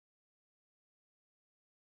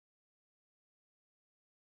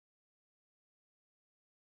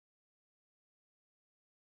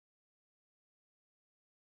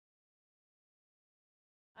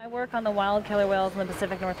I work on the wild killer whales in the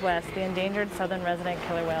Pacific Northwest, the endangered southern resident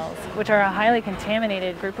killer whales, which are a highly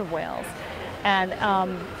contaminated group of whales. And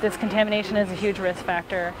this contamination is a huge risk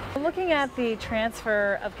factor. We're looking at the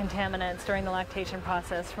transfer of contaminants during the lactation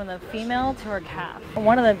process from the female to her calf.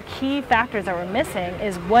 One of the key factors that we're missing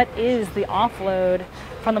is what is the offload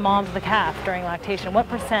from the mom to the calf during lactation. What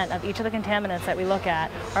percent of each of the contaminants that we look at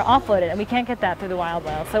are offloaded, and we can't get that through the wild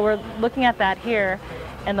whales. So we're looking at that here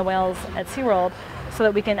in the whales at SeaWorld, so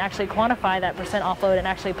that we can actually quantify that percent offload and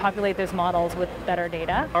actually populate those models with better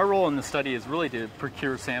data. Our role in the study is really to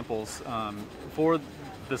procure samples for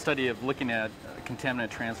the study of looking at contaminant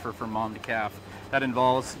transfer from mom to calf. That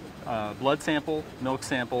involves a blood sample, milk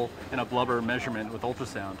sample, and a blubber measurement with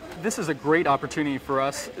ultrasound. This is a great opportunity for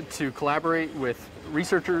us to collaborate with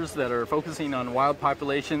researchers that are focusing on wild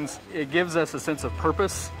populations. It gives us a sense of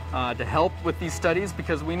purpose to help with these studies,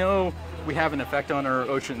 because we know we have an effect on our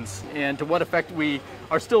oceans, and to what effect we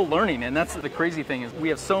are still learning. And that's the crazy thing, is we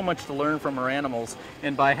have so much to learn from our animals,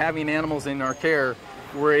 and by having animals in our care,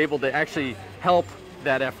 we're able to actually help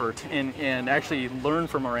that effort and actually learn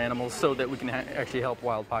from our animals so that we can actually help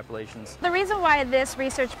wild populations. The reason why this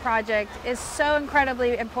research project is so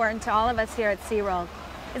incredibly important to all of us here at SeaWorld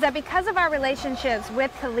is that because of our relationships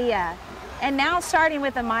with Kalia, and now starting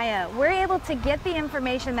with Amaya, we're able to get the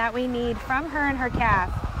information that we need from her and her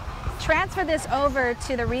calf, transfer this over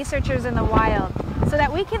to the researchers in the wild so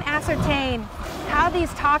that we can ascertain how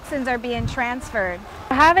these toxins are being transferred.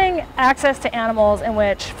 Having access to animals in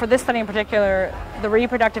which, for this study in particular, the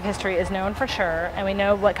reproductive history is known for sure, and we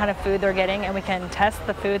know what kind of food they're getting, and we can test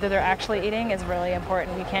the food that they're actually eating, is really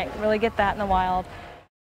important. We can't really get that in the wild.